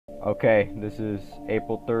Okay, this is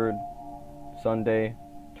April 3rd, Sunday,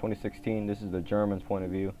 2016. This is the Germans' point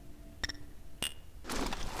of view.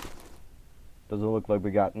 Doesn't look like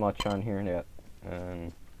we got much on here yet.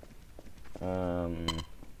 And, Hey.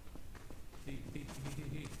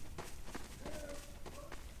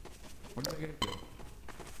 Where did I get go?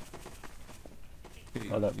 Hey,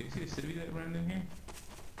 hold up. do you see a civvy that ran in here?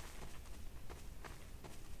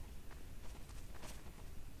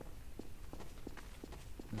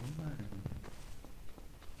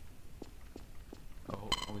 Oh,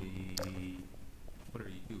 wait. What are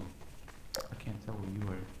you? I can't tell who you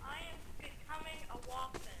are. I am becoming a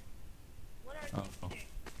walkman. What are you doing?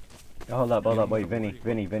 Hold up, wait,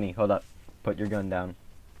 Vinny, hold up. Put your gun down.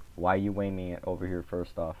 Why are you aiming it over here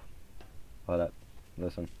first off? Hold up.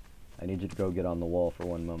 Listen. I need you to go get on the wall for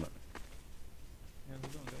one moment. Yeah,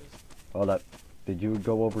 how's it going, guys? Hold up. Did you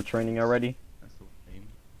go over training already? That's the name.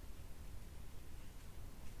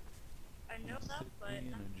 I know that, but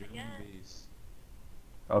not again. Base.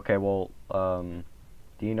 Okay, well, do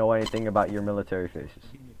you know anything about your military faces?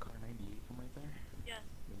 Give me a car 98 from right there. Yes.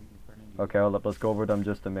 Give me a car 98. Okay, hold up, let's go over them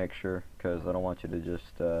just to make sure, because I don't want you to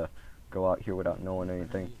just, go out here without knowing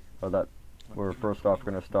anything. Hold up. We're first off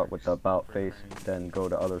going to start with the about face, then go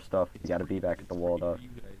to other stuff. You got to be back at the wall, dog.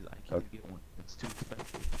 Okay. It's too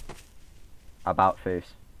expensive. About face.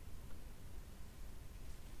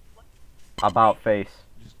 About face.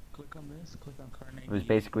 Just click on this, click on car 98. It was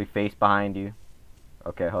basically face behind you.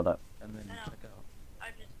 Okay, hold up. And then check out. I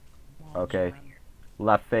just. Come on, Okay. man.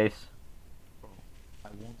 Left face. Bro, I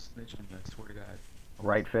won't snitch on you, I swear to God.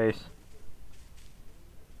 Right face.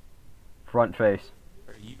 Front face.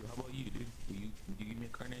 Or you, how about you, dude? Will you give me a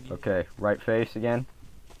car 98? Okay, right face again.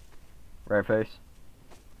 Right face.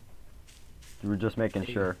 You were just making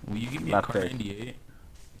Hey, sure. will you give me Left a car face. 98?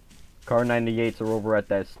 Car 98s are over at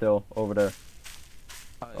that still. Over there.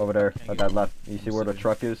 Over there. At that left. You see where the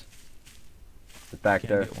truck is? It's back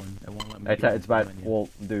there. Get one. It won't let me get It's by, the menu. well,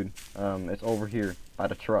 dude, it's over here by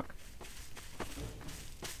the truck.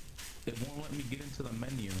 It won't let me get into the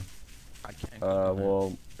menu. I can't. keep it, man.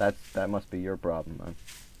 Well, that must be your problem, man.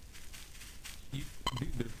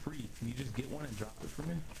 Dude, they're free. Can you just get one and drop it for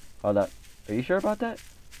me? Hold up. Are you sure about that?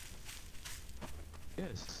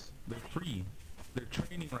 Yes, they're free. They're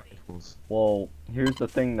training rifles. Well, here's the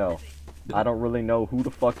thing, though. I don't really know who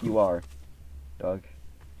the fuck you are, Doug.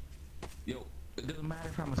 Yo, it doesn't matter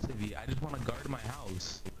if I'm a civvy. I just want to guard my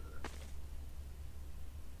house.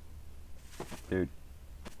 Dude.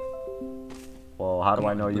 Well, how do Come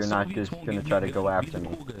I on, know the you're not Soviets just won't gonna give try me to a go gun. after Be the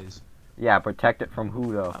me? cool guys. Yeah, protect it from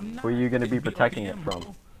who, though? I'm Who are you gonna be It'd protecting like it I am, from?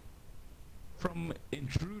 bro. From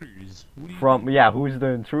intruders. Who do you From, think? yeah, who's the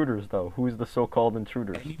intruders, though? Who's the so-called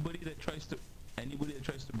intruders? Anybody that tries to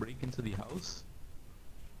break into the house.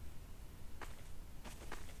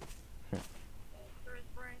 There is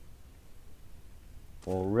brain.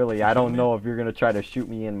 Well, really, I don't know if you're gonna try to shoot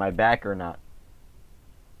me in my back or not.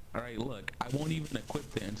 Alright, look, I won't even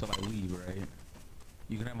equip it until I leave, right?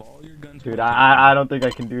 You can have all your guns. Dude, pointed at I me. don't think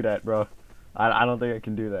I can do that, bro. I don't think I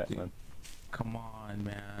can do that, Dude, man. Come on,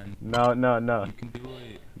 man. No. You can do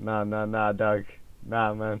it. Nah, Doug.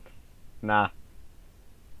 Nah, man. Nah,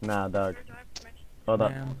 Doug. Sir, do I have permission? Hold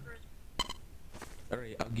up. Man.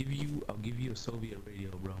 Alright, I'll give you a Soviet radio,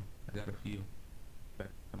 bro. I got a few back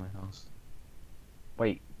at my house.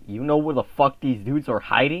 Wait, you know where the fuck these dudes are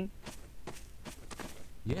hiding?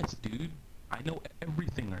 Yes, dude. I know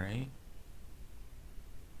everything, right?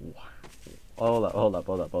 Hold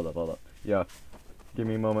up. Yeah, give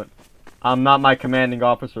me a moment. I'm not my commanding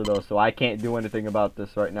officer, though, so I can't do anything about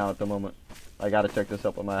this right now at the moment. I gotta check this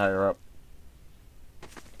up with my higher up.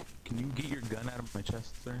 Can you get your gun out of my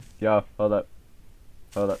chest, sir? Yeah, hold up.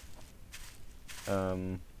 As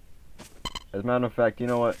a matter of fact, you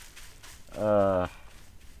know what?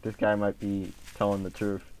 This guy might be telling the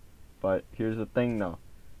truth. But here's the thing, though.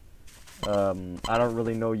 I don't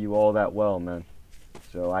really know you all that well, man.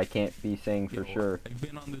 So I can't be saying for sure. I've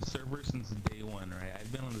been on this server since day one, right?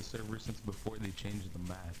 I've been on the server since before they changed the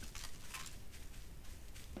map.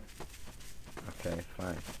 Okay,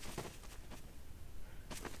 fine.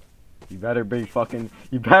 You better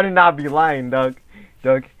not be lying, Doug.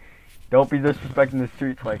 Doug, don't be disrespecting the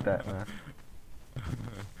streets like that, man.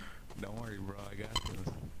 Don't worry, bro. I got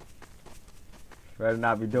this. Better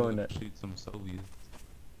not be doing that. Shoot some Soviets.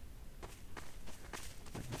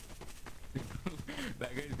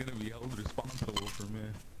 That guy's gonna be held responsible for me.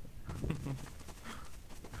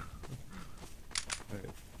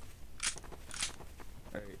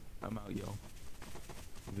 Alright, I'm out, yo.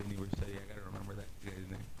 Vinny were steady. I gotta remember that guy's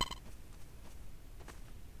name.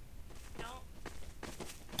 Don't.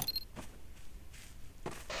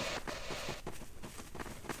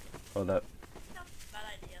 Hold up. No, bad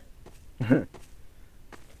idea.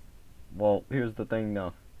 Well, here's the thing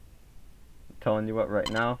though. I'm telling you what right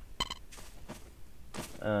now.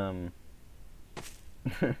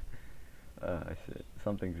 Shit.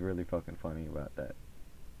 Something's really fucking funny about that.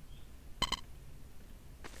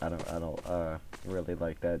 I don't really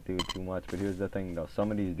like that dude too much, but here's the thing though. Some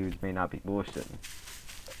of these dudes may not be bullshitting.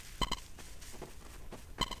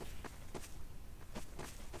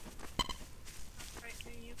 Right,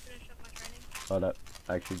 can you finish up my training? Hold up.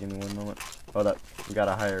 Actually, give me one moment. Hold up. We got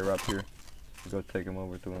a higher up here. Go take him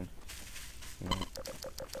over to him.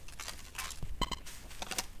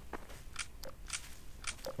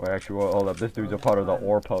 Wait, actually, well, hold up. This dude's a part of the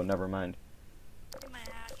Orpo. Never mind. In my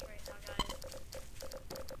hatch right now,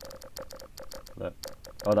 guys.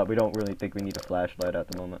 Hold up. We don't really think we need a flashlight at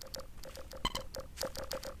the moment. Oh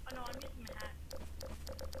no, I'm using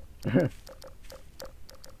my hat.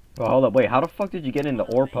 Well, hold up. Wait, how the fuck did you get into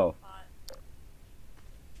Orpo?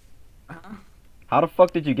 How the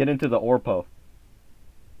fuck did you get into the Orpo?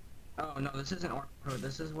 Oh no, this isn't Orpo.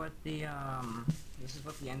 This is what the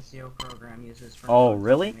NCO program uses for. Oh,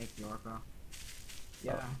 really? To make the Orpo.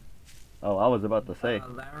 Yeah. Oh, I was about to say.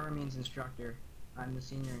 Lara means instructor. I'm the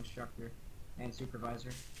senior instructor and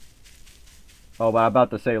supervisor. Oh, but I'm about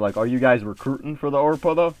to say, like, are you guys recruiting for the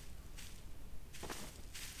Orpo though?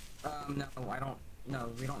 No, I don't.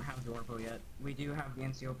 No, we don't have the Orpo yet. We do have the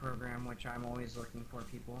NCO program, which I'm always looking for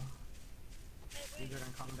people. Hey, Be good wait,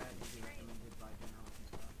 in combat and be recommended by generals and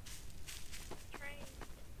stuff. train.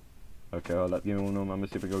 Okay, hold up. Give me one moment. I'm gonna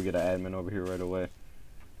see if we go get an admin over here right away.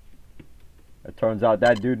 It turns out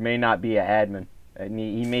that dude may not be an admin. And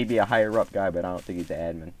he may be a higher up guy, but I don't think he's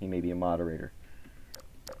an admin. He may be a moderator.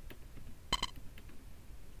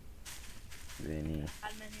 Vinny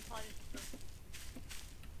Admin, he probably just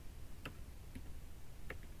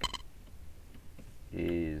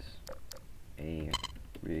is a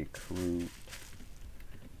recruit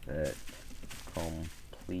that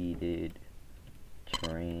completed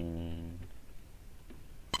training.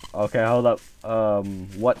 Okay, hold up.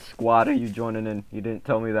 What squad are you joining in? You didn't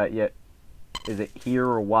tell me that yet. Is it here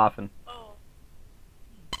or Waffen? Oh.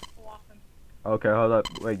 Waffen. Okay, hold up.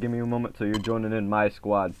 Wait, give me a moment. So you're joining in my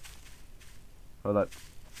squad. Hold up.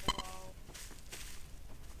 Hello.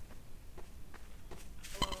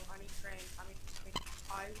 Hello, I need train. I need train.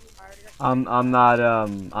 I already got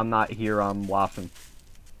I'm not here. I'm Waffen.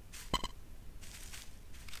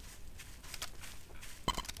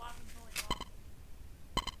 Waffen's only off.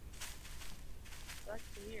 That's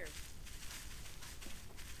weird.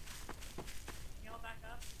 Can y'all back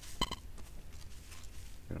up?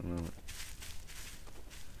 I don't know.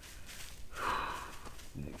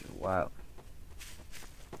 Nigga, wow.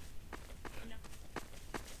 No.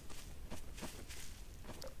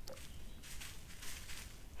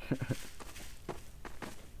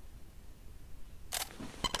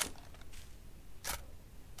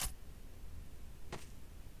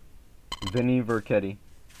 Vinny Vercetti.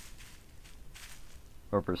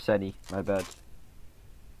 Or Vercetti, my bad.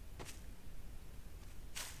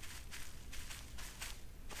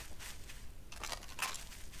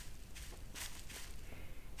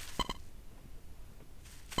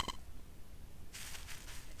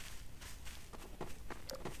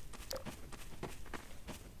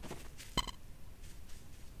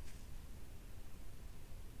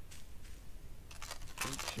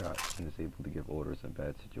 Shot and is able to give orders in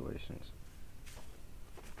bad situations.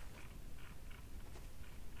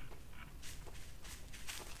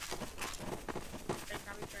 Hey,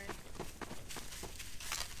 can we train?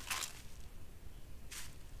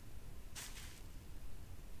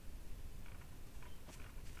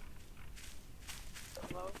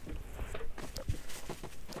 Hello?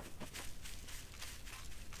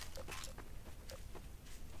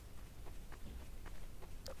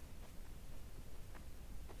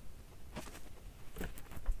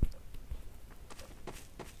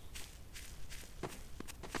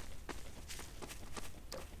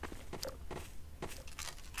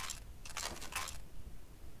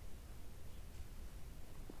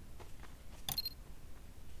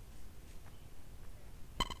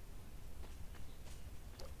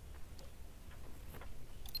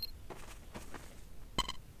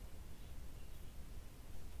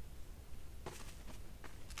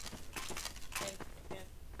 Hey, man,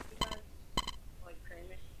 you guys, like, train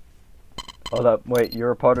me? Hold up, wait,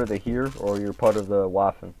 you're a part of the here or you're part of the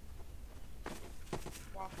Waffen?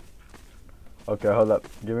 Waffen. Okay, hold up.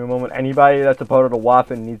 Give me a moment. Anybody that's a part of the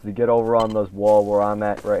Waffen needs to get over on this wall where I'm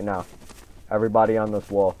at right now. Everybody on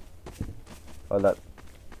this wall. Hold up.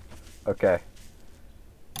 Okay.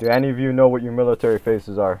 Do any of you know what your military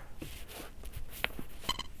faces are?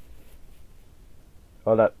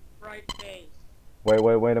 Hold up. Right face. Wait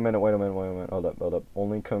a minute. Hold up.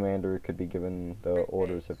 Only commander could be given the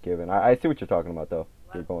orders if given. I see what you're talking about though.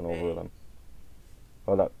 You're going over them.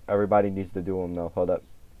 Hold up. Everybody needs to do them though. Hold up.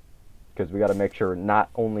 Because we got to make sure not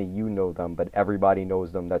only you know them, but everybody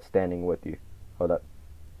knows them that's standing with you. Hold up.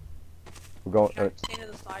 We're going. Can I stand to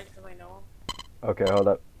the side because I know him? Okay, hold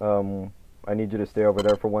up. I need you to stay over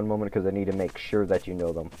there for one moment because I need to make sure that you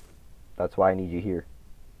know them. That's why I need you here.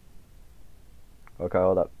 Okay,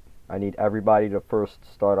 hold up. I need everybody to first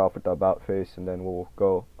start off with the about face, and then we'll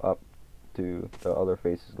go up to the other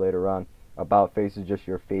faces later on. About face is just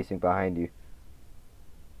you're facing behind you.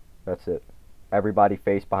 That's it. Everybody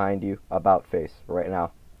face behind you. About face right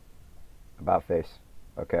now. About face.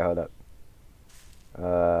 Okay, hold up.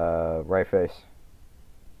 Right face.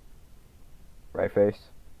 Right face.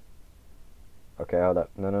 Okay, hold up.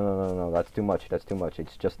 No. That's too much. That's too much.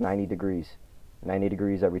 It's just 90 degrees. 90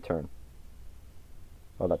 degrees every turn.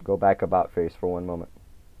 Hold up. Go back about face for one moment.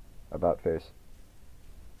 About face.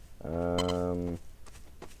 Oh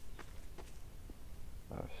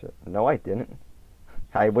shit. No, I didn't.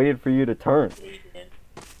 I waited for you to turn.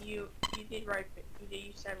 You did right.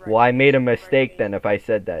 You said right. Well, I made a mistake then if I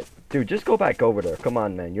said that. Dude, just go back over there. Come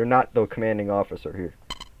on, man. You're not the commanding officer here.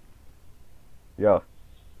 Yo.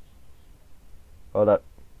 Hold up.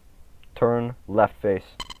 Turn left face.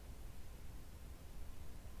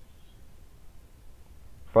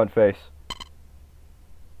 Front face.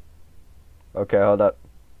 Okay, hold up.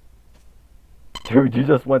 Dude, you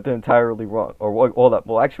just went entirely wrong. Or hold up.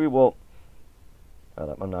 Well, actually, hold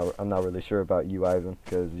up. I'm not really sure about you, Ivan,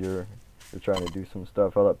 because you're trying to do some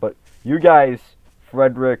stuff. Hold up. But you guys,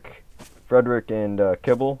 Frederick and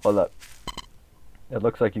Kibble, hold up. It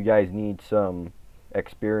looks like you guys need some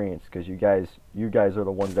experience because you guys are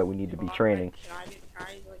the ones that we need to be training. Can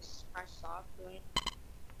I like stop doing it?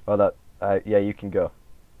 Hold up. Yeah, you can go.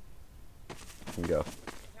 You can go.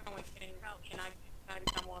 Can I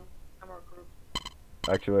become one? I'm a group.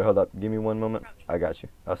 Actually, hold up. Give me one moment. I got you.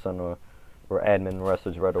 I'll send a admin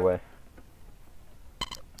message right away.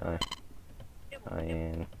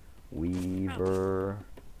 And Weaver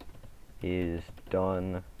is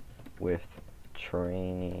done with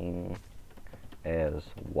training as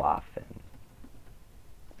Waffen.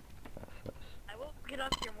 I will get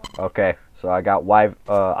up here one. Okay, so I got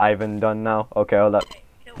Ivan done now. Okay, hold up.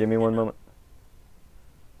 Give me one moment.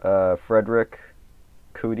 Frederick,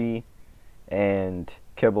 Cootie, and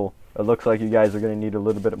Kibble. It looks like you guys are going to need a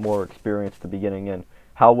little bit more experience to be getting in.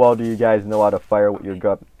 How well do you guys know how to fire with your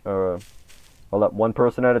gun? Hold up, one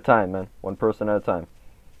person at a time, man. One person at a time.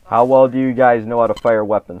 How well do you guys know how to fire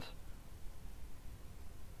weapons?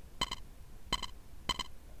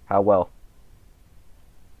 How well?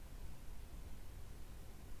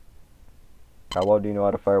 How well do you know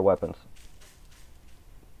how to fire weapons?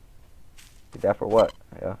 Did that for what?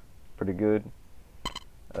 Yeah, pretty good.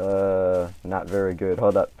 Not very good.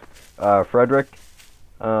 Hold up. Frederick,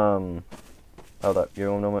 hold up, you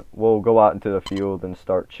don't know what? We'll go out into the field and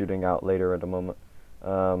start shooting out later at the moment.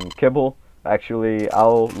 Kibble, actually,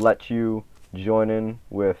 I'll let you join in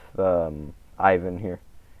with, Ivan here.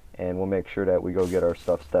 And we'll make sure that we go get our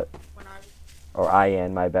stuff set. Or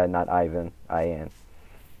Ian, my bad, not Ivan. Ian.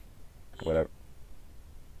 Whatever.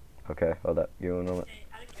 Okay, hold up, you don't know what?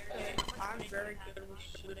 I'm very good with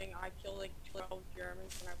shooting. I killed like 12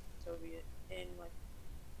 Germans when I was Soviet in like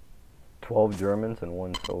 12 Germans and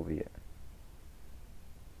 1 Soviet.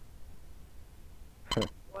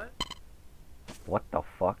 what? What the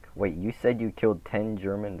fuck? Wait, you said you killed 10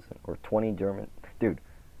 Germans or 20 Germans? Dude,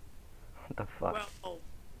 what the fuck? Well,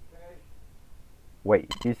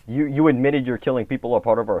 wait, you admitted you're killing people who are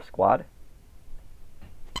part of our squad?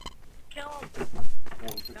 kill him.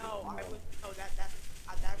 No, I was. Oh, that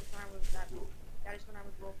was when I was that is when I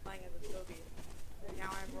was role playing as a Soviet. Now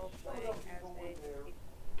I'm role playing as a.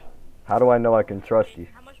 How do I know I can trust you?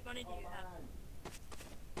 How much money do you have?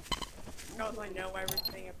 Because I know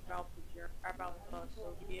everything about the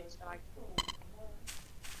Soviets that I.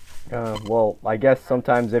 Well, I guess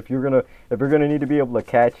sometimes if you're gonna need to be able to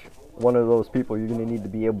catch one of those people, you're gonna need to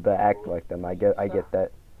be able to act like them. I get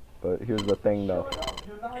that. But here's the thing though.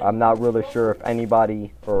 I'm not really sure if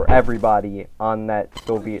anybody or everybody on that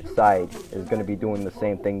Soviet side is gonna be doing the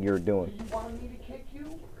same thing you're doing.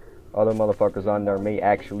 Other motherfuckers on there may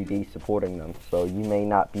actually be supporting them, so you may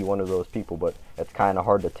not be one of those people, but it's kind of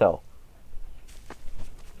hard to tell.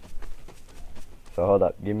 So hold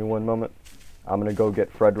up, give me one moment. I'm gonna go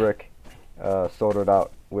get Frederick sorted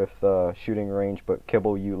out with shooting range, but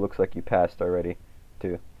Kibble, you looks like you passed already,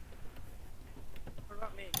 too. What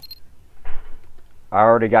about me? I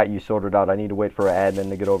already got you sorted out. I need to wait for an admin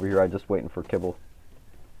to get over here. I'm just waiting for Kibble.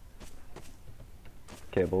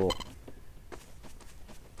 Okay, bull.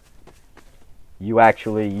 You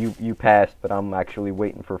actually, you passed, but I'm actually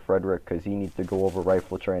waiting for Frederick because he needs to go over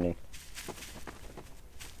rifle training.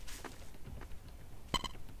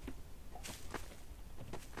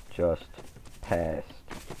 Just passed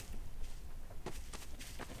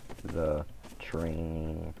the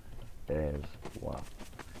training as well.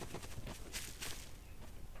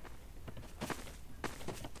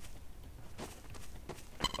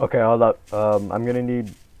 Okay, hold up. I'm gonna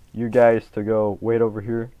need you guys to go wait over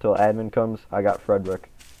here till admin comes. I got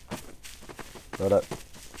Frederick. Hold up.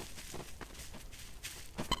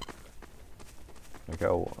 Okay,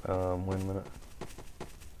 wait a minute.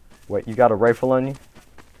 Wait, you got a rifle on you?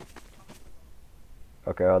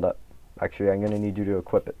 Okay, hold up. Actually, I'm gonna need you to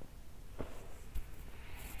equip it.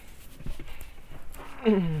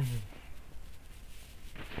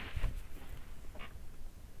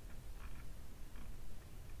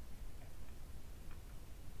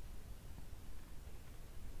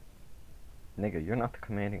 Nigga, you're not the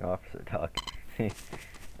commanding officer, dog.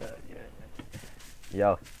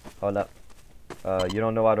 Yo, hold up. You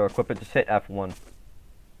don't know how to equip it? Just hit F1.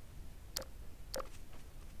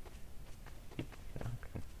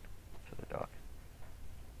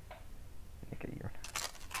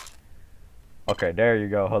 Okay, there you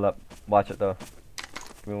go. Hold up. Watch it though.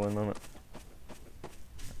 Give me one moment.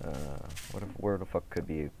 Where the fuck could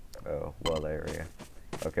be a well area?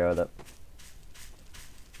 Okay, hold up.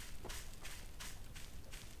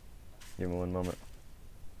 Give me one moment.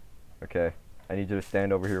 Okay, I need you to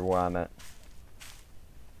stand over here where I'm at.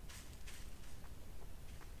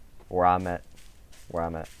 Where I'm at.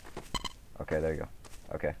 Okay, there you go.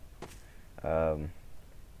 Okay.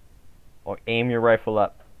 Aim your rifle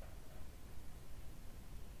up.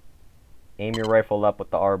 Aim your rifle up with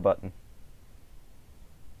the R button.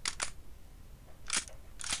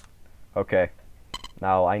 Okay.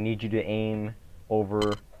 Now I need you to aim over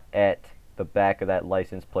at the back of that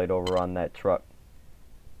license plate over on that truck.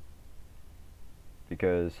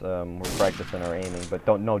 Because we're practicing our aiming, but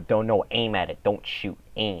don't aim at it. Don't shoot.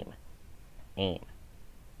 Aim.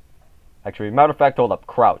 Actually, matter of fact, hold up,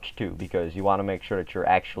 crouch too, because you want to make sure that you're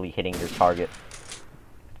actually hitting your target.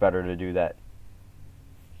 It's better to do that.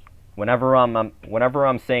 Whenever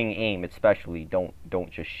I'm saying aim, especially don't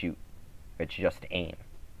just shoot. It's just aim.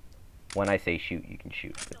 When I say shoot, you can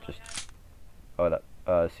shoot, but just hold up.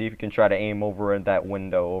 See if you can try to aim over in that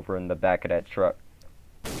window over in the back of that truck.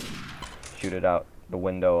 Shoot it out the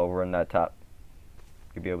window over in that top.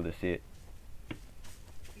 You'll be able to see it.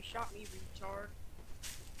 You shot me, retard.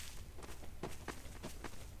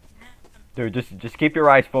 Dude, just keep your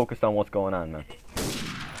eyes focused on what's going on, man.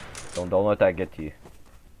 Don't let that get to you.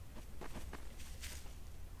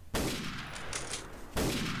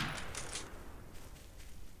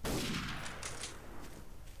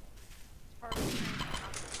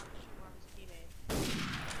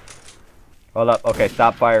 Hold up. Okay,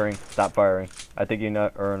 stop firing. I think you're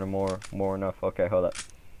not earning more enough. Okay, hold up.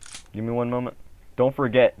 Give me one moment. Don't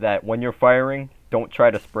forget that when you're firing, don't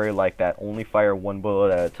try to spray like that. Only fire one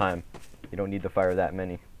bullet at a time. You don't need to fire that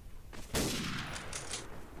many.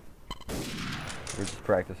 We're just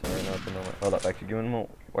practicing right now at the moment. Hold up. Actually, give me a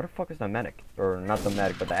moment. Where the fuck is the medic? Or not the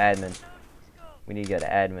medic, but the admin. We need to get an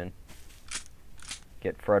admin.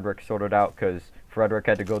 Get Frederick sorted out because Frederick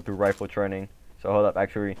had to go through rifle training. So hold up.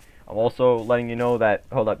 Actually, I'm also letting you know that,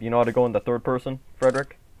 hold up, you know how to go in the third person,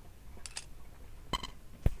 Frederick?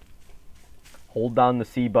 Hold down the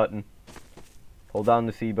C button. Hold down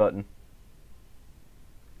the C button.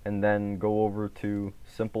 And then go over to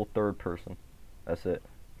simple third person. That's it.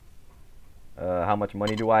 How much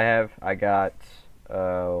money do I have? I got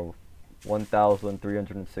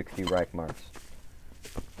 1,360 rack marks.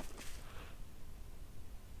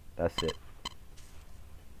 That's it.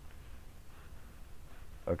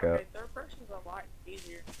 Okay. Third person's a lot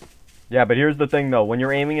easier. Yeah, but here's the thing though. When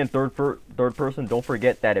you're aiming in third person, don't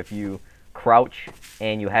forget that if you crouch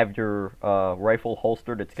and you have your rifle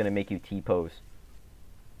holstered, it's gonna make you T-pose.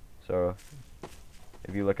 So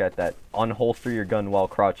if you look at that, unholster your gun while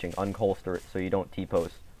crouching. Unholster it so you don't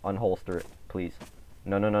T-pose. Unholster it, please.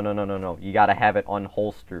 No. You gotta have it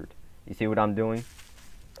unholstered. You see what I'm doing?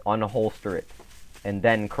 Unholster it and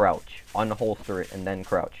then crouch. Unholster it and then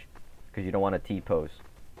crouch, because you don't want to T-pose.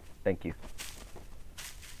 Thank you.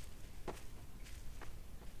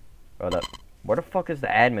 Hold up. Where the fuck is the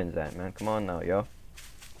admins at, man? Come on now, yo.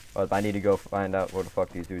 Oh, I need to go find out where the fuck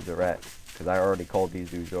these dudes are at, because I already called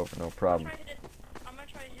these dudes over, no problem. I'm gonna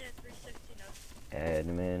try to hit it 360 now.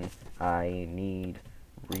 Admin, I need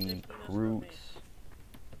recruits,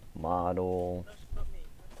 model,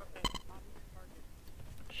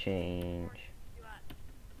 change,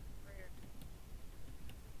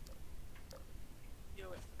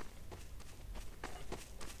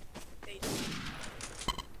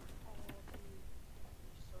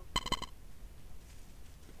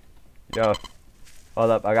 Yo,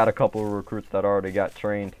 hold up, I got a couple of recruits that already got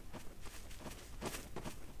trained.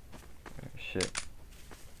 Shit.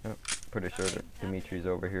 Oh, pretty sure that Dimitri's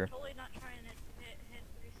over here. Totally not trying to hit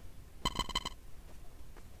threes.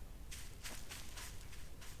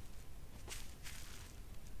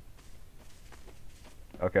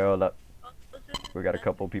 Okay, hold up. Oh, We got a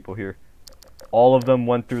couple people here. All of them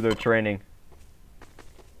went through their training.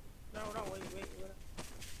 No, wait.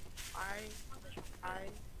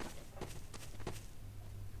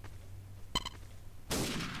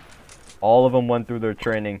 All of them went through their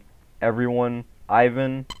training. Everyone,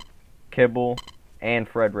 Ivan, Kibble, and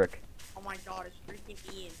Frederick. Oh my god, it's freaking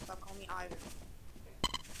Ian. Stop calling me Ivan.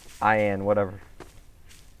 Ian, whatever.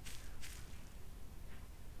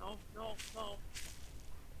 No.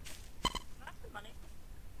 That's the money.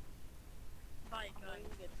 Like, you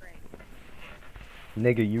get trained.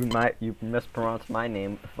 Nigga, you mispronounced my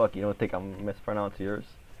name. Fuck, you don't think I'm mispronounce yours?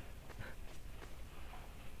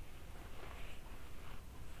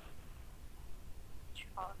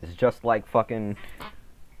 It's just like fucking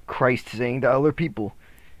Christ saying to other people,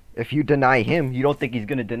 if you deny him, you don't think he's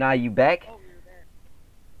gonna deny you back? Oh, you're there.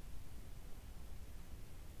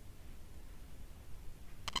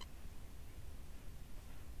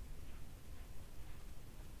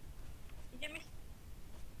 You give me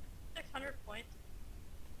 600 points.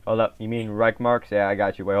 Hold up, you mean Reich marks? Yeah, I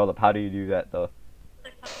got you. Wait, hold up. How do you do that though?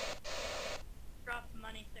 600. Drop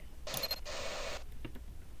money 6.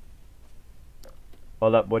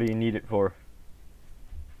 Hold up, what do you need it for?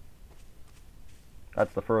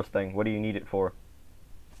 That's the first thing. What do you need it for?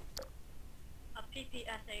 A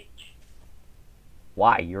PPSH.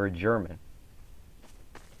 Why? You're a German.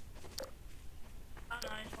 Oh no,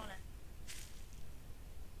 I just want it.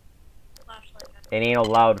 Flashlight. It ain't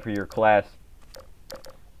allowed for your class.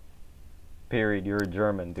 Period. You're a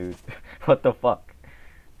German, dude. What the fuck?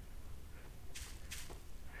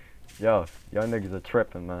 Yo, y'all niggas are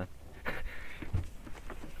tripping, man.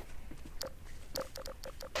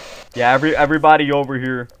 Yeah, everybody over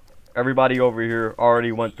here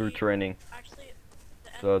already went through training. Actually,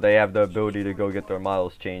 So they have the ability to go get their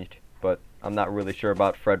models changed. But I'm not really sure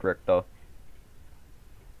about Frederick though.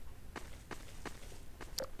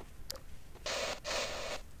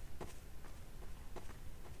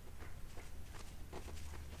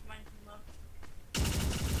 mine's low.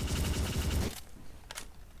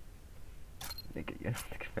 Nigga, you're not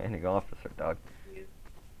the commanding officer, dog. You.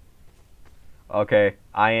 Okay,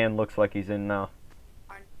 Ian looks like he's in now.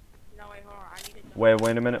 No, wait, hold on. I need it.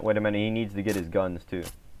 Wait a minute. He needs to get his guns too.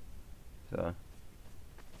 So,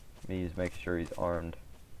 me just make sure he's armed.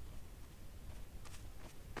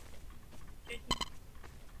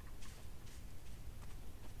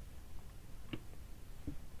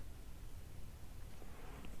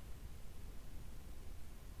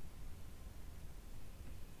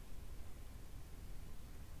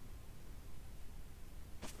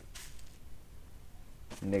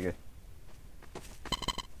 Nigga.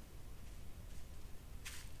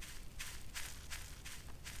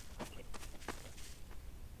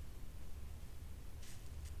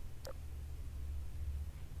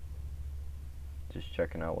 Just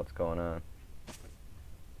checking out what's going on.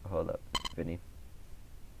 Hold up, Vinny.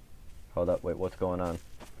 Hold up, wait, what's going on?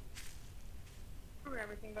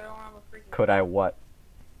 Everything, but I don't have a freaking. Could I what?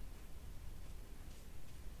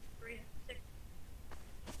 3, 6.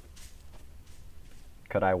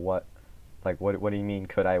 Could I what? Like, what do you mean,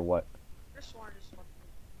 could I what? Just one.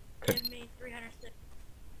 Could- Give me 306.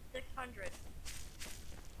 600.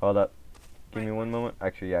 Hold up. Give me one moment.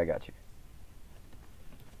 Actually, yeah, I got you.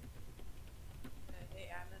 Hey,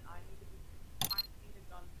 admin, I need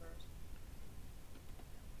a gun first.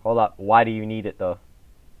 Hold up. Why do you need it though?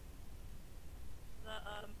 The,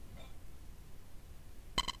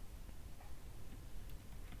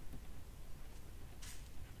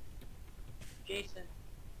 Jason.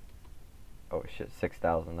 Oh shit,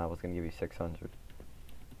 6,000. I was gonna give you 600.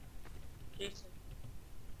 Jason.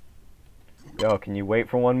 Yo, can you wait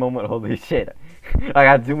for one moment? Holy shit. I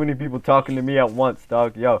got too many people talking to me at once,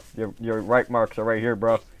 dog. Yo, your Reich marks are right here,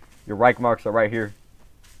 bro. Your Reich marks are right here.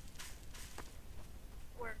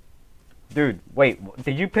 Where? Dude, wait.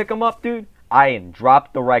 Did you pick them up, dude? Ian,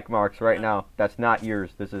 drop the Reich marks right now. That's not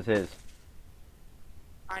yours. This is his.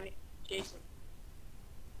 I need Jason.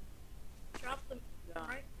 Drop the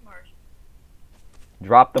right mark.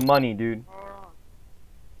 Drop the money, dude. Hold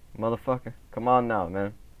on. Motherfucker. Come on now,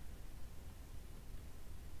 man.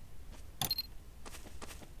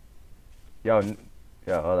 Yo,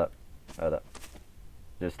 hold up.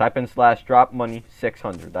 Just type in / drop money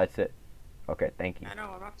 600. That's it. Okay, thank you. I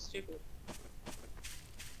know, I'm not stupid.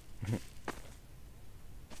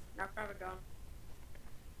 Now grab a gun.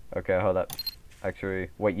 Okay, hold up. Actually,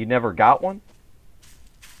 wait, you never got one?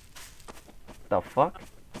 The fuck?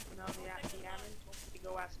 No, the admin told me to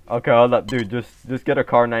go ask me. Okay, hold up, dude. Just get a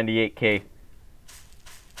car 98K.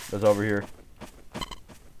 That's over here.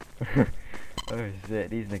 Oh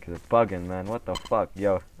shit, these niggas are bugging, man. What the fuck,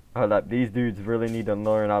 yo? Hold up, these dudes really need to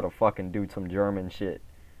learn how to fucking do some German shit.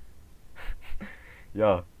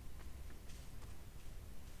 Yo.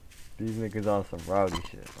 These niggas on some rowdy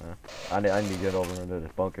shit, man. I need to get over into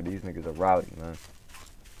this bunker. These niggas are rowdy, man.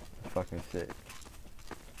 That's fucking sick.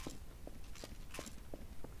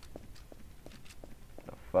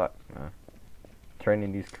 The fuck, man.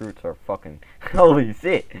 Training these recruits are fucking... Holy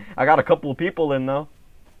shit! I got a couple of people in, though.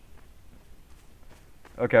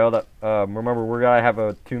 Okay, hold up. Remember, we're gonna have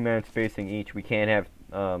a 2-man spacing each. We can't have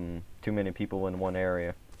too many people in one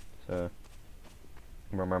area. So,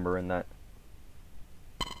 remembering that.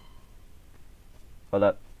 Hold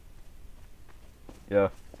up. Yeah.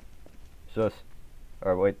 Sus.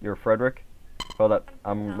 Alright, wait, you're Frederick? Hold up.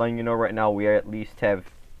 I'm letting you know right now we at least have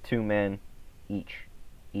 2 men each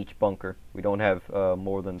bunker. We don't have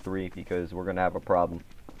more than 3 because we're gonna have a problem.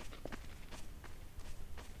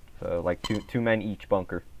 So like two men each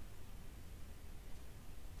bunker.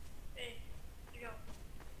 Hey, you go.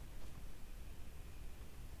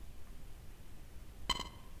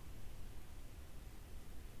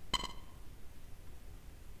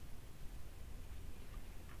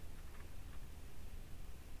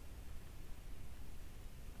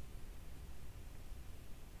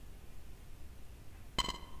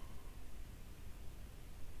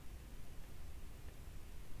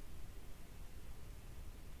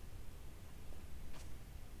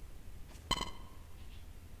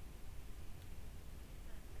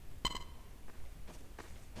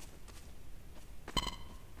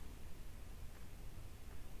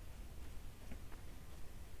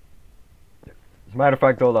 As a matter of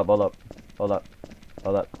fact, hold up.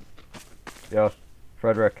 Yo,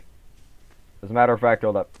 Frederick. As a matter of fact,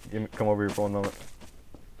 hold up. Come over here for 1 moment.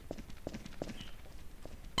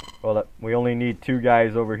 Hold up. We only need 2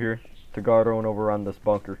 guys over here to guard on over on this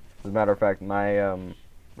bunker. As a matter of fact, my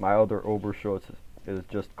my other Oberschutz is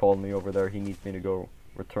just called me over there. He needs me to go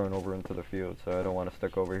return over into the field, so I don't want to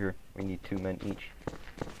stick over here. We need 2 men each.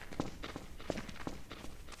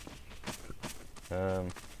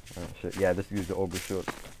 Oh shit, yeah, this is the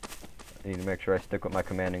Oberschutz. I need to make sure I stick with my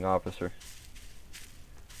commanding officer.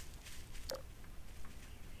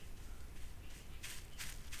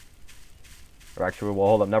 Or actually, well,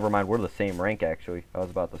 hold up, never mind, we're the same rank, actually. I was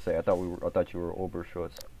about to say, I thought you were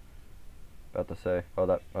Oberschutz. About to say, hold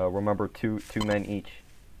up, remember two men each.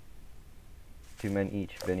 2 men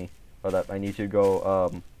each, Vinny. Hold up, I need you to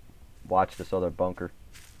go, watch this other bunker.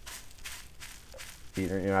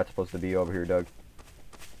 You're not supposed to be over here, Doug.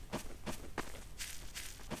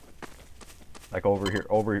 Like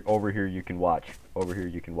over here you can watch. Over here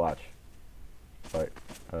you can watch. But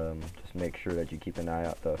just make sure that you keep an eye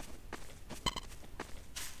out though.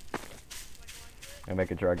 And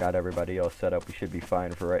making sure I got everybody else set up. We should be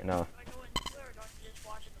fine for right now.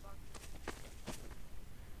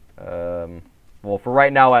 Well, for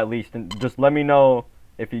right now at least, and just let me know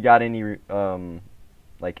if you got any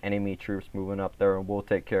like enemy troops moving up there, and we'll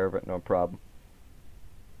take care of it. No problem.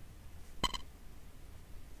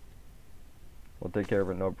 We'll take care of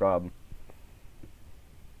it, no problem.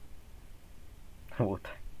 Nigga,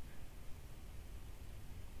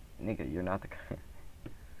 you're not the guy.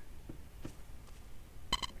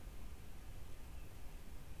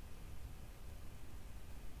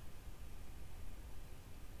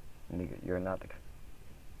 Nigga, you're not the guy.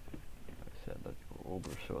 I said let's go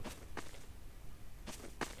Oberschutz.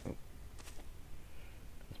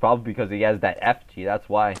 It's probably because he has that FG, that's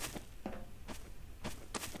why.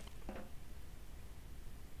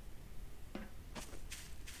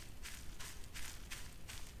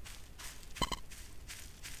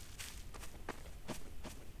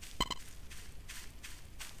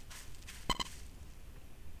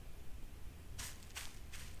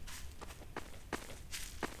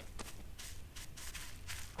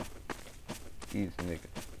 These niggas.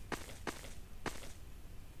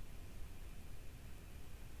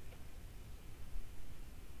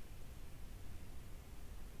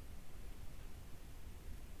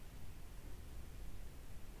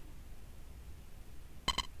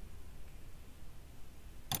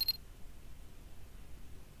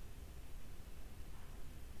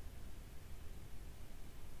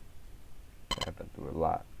 I've been through a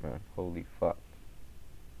lot, man. Holy fuck.